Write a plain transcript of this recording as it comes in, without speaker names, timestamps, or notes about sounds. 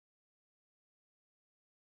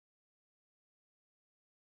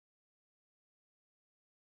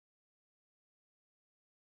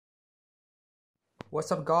What's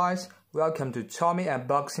up guys, welcome to Tommy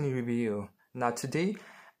Unboxing Review. Now today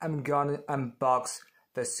I'm gonna unbox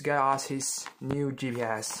the SKYRC's new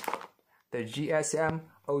GPS, the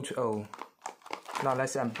GSM-020. Now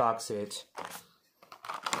let's unbox it.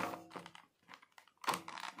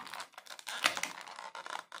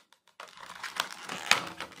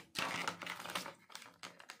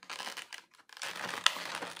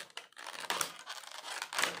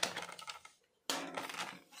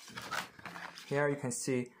 Here you can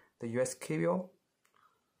see the US cable.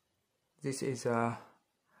 This is a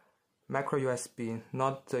micro USB,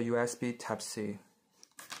 not the USB Type-C.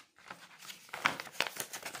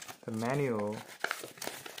 The manual.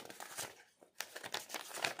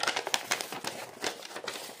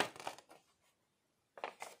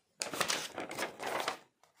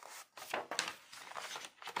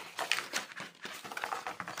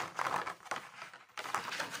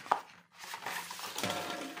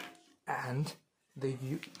 And the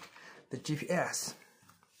GPS.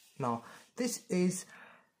 Now this is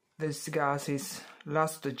the SKYRC's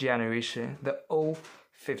last generation, the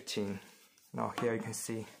 015. Now here you can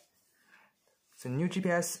see the new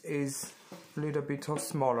GPS is a little bit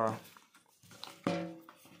smaller. And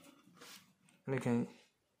you can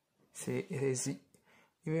see it is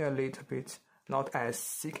even a little bit not as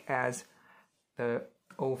thick as the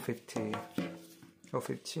 015.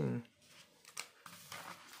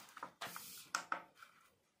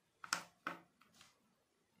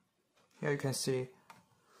 Here you can see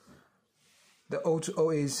the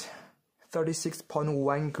 020 is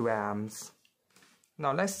 36.1 grams.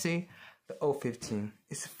 Now let's see the 015.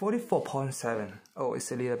 It's 44.7. Oh,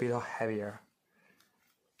 it's a little bit heavier.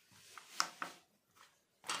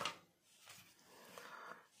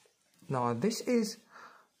 Now this is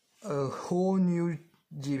a whole new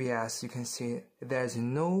GPS. You can see there's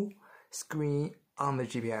no screen on the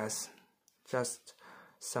GPS, just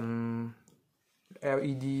some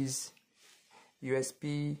LEDs,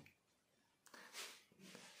 USB.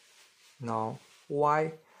 Now,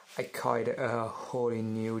 why I call it a wholly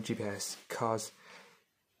new GPS? Because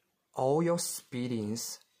all your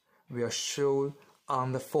speedings will show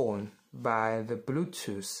on the phone by the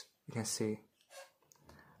Bluetooth. You can see,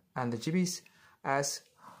 and the GPS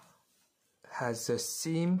has the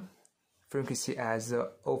same frequency as the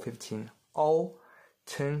 015, all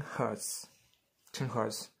 10 Hz.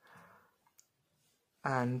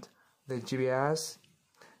 And the GPS,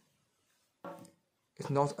 it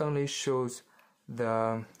not only shows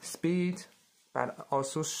the speed, but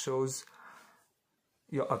also shows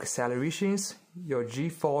your accelerations, your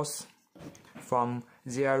G-force from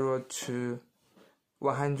 0 to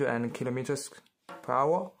 100 kilometers per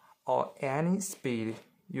hour, or any speed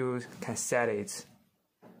you can set it.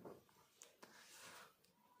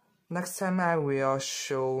 Next time I will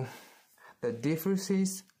show the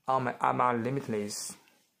differences on my limitless.